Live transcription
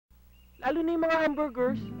Lalo na yung mga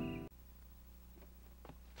hamburgers.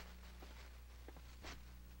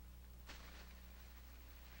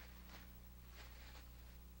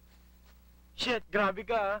 Shit, grabe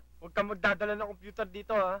ka ha. Huwag kang magdadala ng computer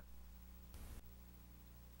dito ha.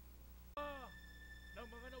 Ng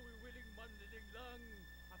mga nawiwiling manliling lang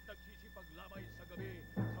at nagsisipaglamay sa gabi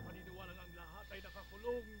sa paniniwalang ang lahat ay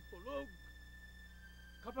nakakulong tulog.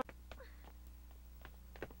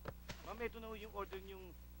 Ma'am, ito na yung order niyong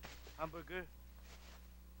hamburger.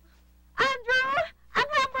 Andrew! Ang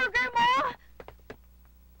hamburger mo!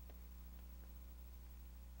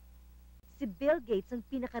 Si Bill Gates ang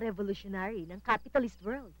pinaka-revolutionary ng capitalist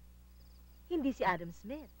world. Hindi si Adam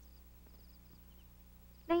Smith.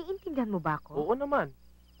 Naiintindihan mo ba ako? Oo naman.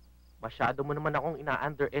 Masyado mo naman akong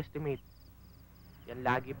ina-underestimate. Yan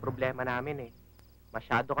lagi problema namin eh.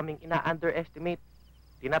 Masyado kaming ina-underestimate.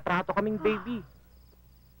 Tinatrato kaming baby.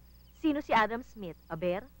 Sino si Adam Smith,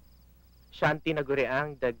 Aber? Siya ang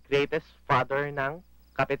tinaguriang the greatest father ng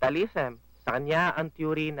capitalism. Sa kanya ang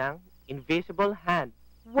theory ng invisible hand.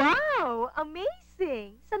 Wow!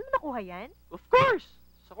 Amazing! Saan mo nakuha yan? Of course!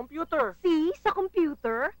 Sa computer. See? Sa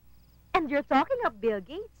computer? And you're talking of Bill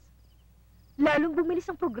Gates. Lalong bumilis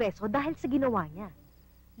ang progreso dahil sa ginawa niya.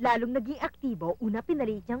 Lalong naging aktibo, una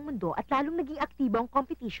pinaliit niyang mundo at lalong naging aktibo ang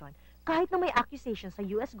competition kahit na may accusation sa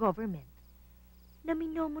US government na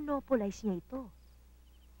minomonopolize niya ito.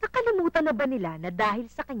 Nakalimutan na ba nila na dahil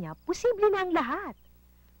sa kanya, posible na ang lahat?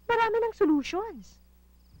 Marami ng solutions.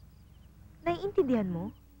 Naiintindihan mo?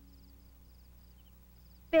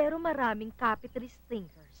 Pero maraming capitalist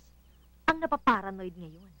thinkers ang napaparanoid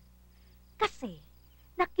ngayon. Kasi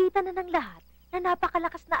nakita na ng lahat na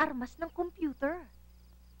napakalakas na armas ng computer.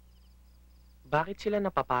 Bakit sila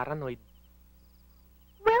napaparanoid?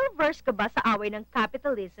 Well, versed ka ba sa away ng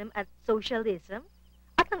capitalism at socialism?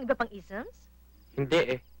 At ng iba pang isms?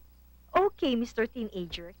 Hindi eh. Okay, Mr.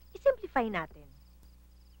 Teenager, isimplify natin.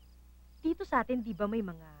 Dito sa atin, di ba may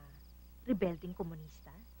mga rebelding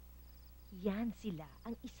komunista? Yan sila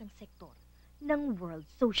ang isang sektor ng world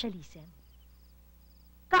socialism.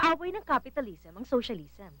 Kaaway ng capitalism ang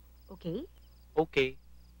socialism, okay? Okay.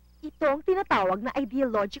 Ito ang tinatawag na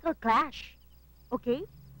ideological clash, okay?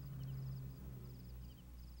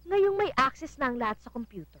 Ngayong may access na ang lahat sa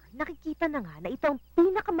computer, nakikita na nga na ito ang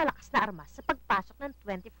pinakamalakas na armas sa pagpasok ng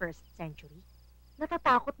 21st century.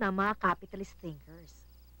 Natatakot na mga capitalist thinkers.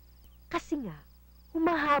 Kasi nga,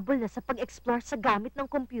 humahabol na sa pag-explore sa gamit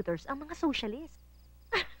ng computers ang mga socialist.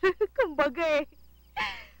 Kumbaga eh,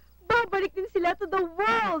 babalik din sila to the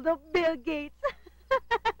world of Bill Gates.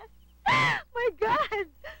 My God!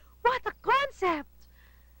 What a concept!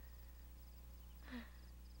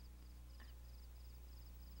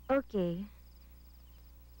 Okay.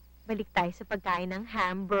 Balik tayo sa pagkain ng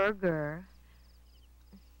hamburger.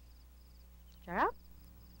 Sarap?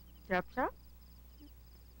 Sarap?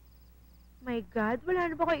 My God,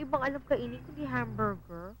 wala na ba kayo ibang alam kainin kundi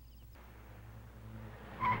hamburger?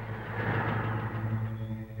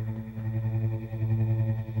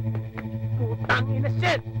 Putang ina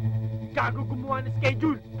shit! Gago gumawa ng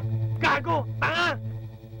schedule! Gago! Tanga!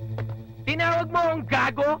 Tinawag mo akong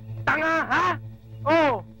gago? Tanga, ha?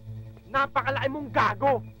 Oh! Napakalaki mong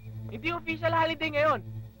gago! Hindi official holiday ngayon.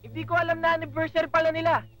 Hindi ko alam na anniversary pala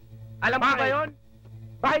nila. Alam mo ba yun?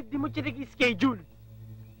 Bakit di mo chinig schedule?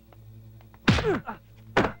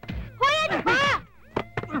 Hoy, ano ba?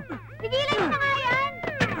 Tigilan niyo na nga yan!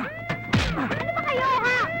 Ano ba kayo,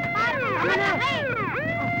 ha? Parang Tama na!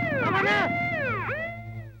 Tama na!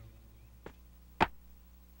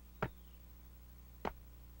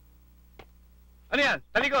 Ano yan?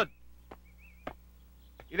 Talikod!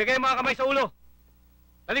 Ilagay ang mga kamay sa ulo!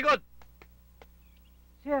 Talikod!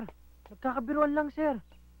 Sir, nagkakabiruan lang, sir.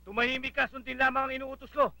 Tumahimik ka, sundin lamang ang inuutos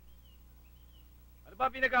ko. Ano ba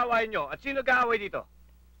pinag-aawayan nyo? At sino nag-aaway dito?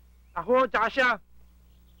 Ako, tsaka siya.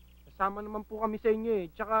 Kasama naman po kami sa inyo eh.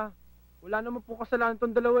 Tsaka, wala naman po kasalanan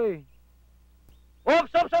tong dalawa eh.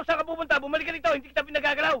 Stop! Saan ka pupunta? Bumalik ka dito! Hindi kita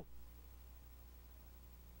pinagagalaw!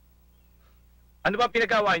 Ano ba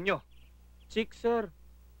pinag-aawayan nyo? Chick, sir.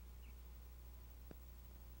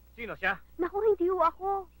 Sino siya? Naku, hindi ho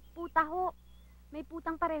ako. Puta ho. May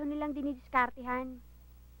putang pareho nilang dinidiskartehan.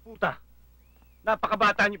 Puta!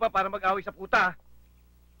 Napakabata nyo pa para mag-away sa puta.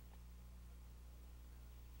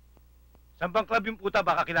 Saan bang club yung puta?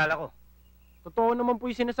 Baka kilala ko. Totoo naman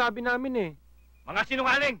po yung sinasabi namin eh. Mga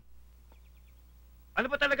sinungaling! Ano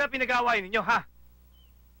ba talaga pinag-aawayan ninyo, ha?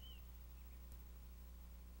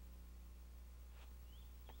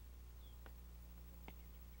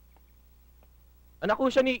 Anak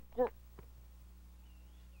ko siya ni...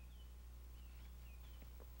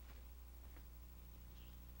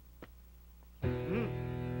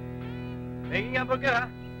 Pahingin nga burger, ha?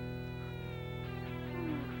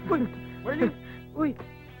 Uy! Merlin! Uy!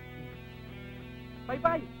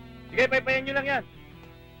 Bye-bye! Sige, paypayan nyo lang yan.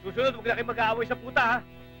 Susunod, huwag na kayo mag-aaway sa puta, ha?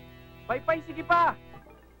 Bye-bye! Sige pa!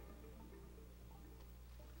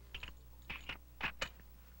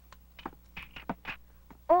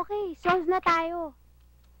 Okay, solve na tayo.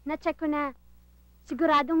 Na-check ko na.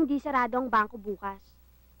 Siguradong hindi sarado ang bangko bukas.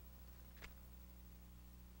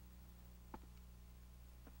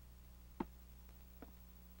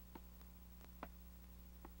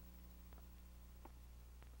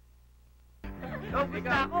 Naubos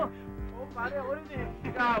na ako! Oo, pare, ako rin eh.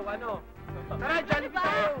 Ikaw, ano? Tara, Jollibee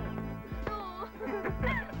tayo!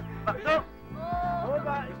 Bakso? Oo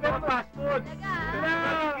ba? Pero fast food!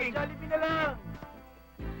 Jollibee na lang!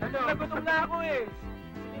 Ano? Nagutom na ako eh!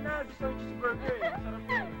 Sige na, gusto ko cheeseburger eh. Sarap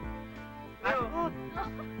eh. Fast food!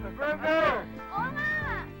 Burger! Oo nga!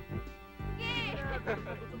 Sige!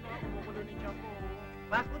 Nagutom na ako, kumukulo ni Chapo.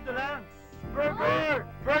 Fast food na lang! Burger!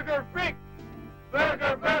 Burger freak!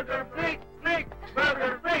 Burger, burger freak! Freak!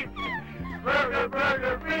 Burger freak! Burger, burger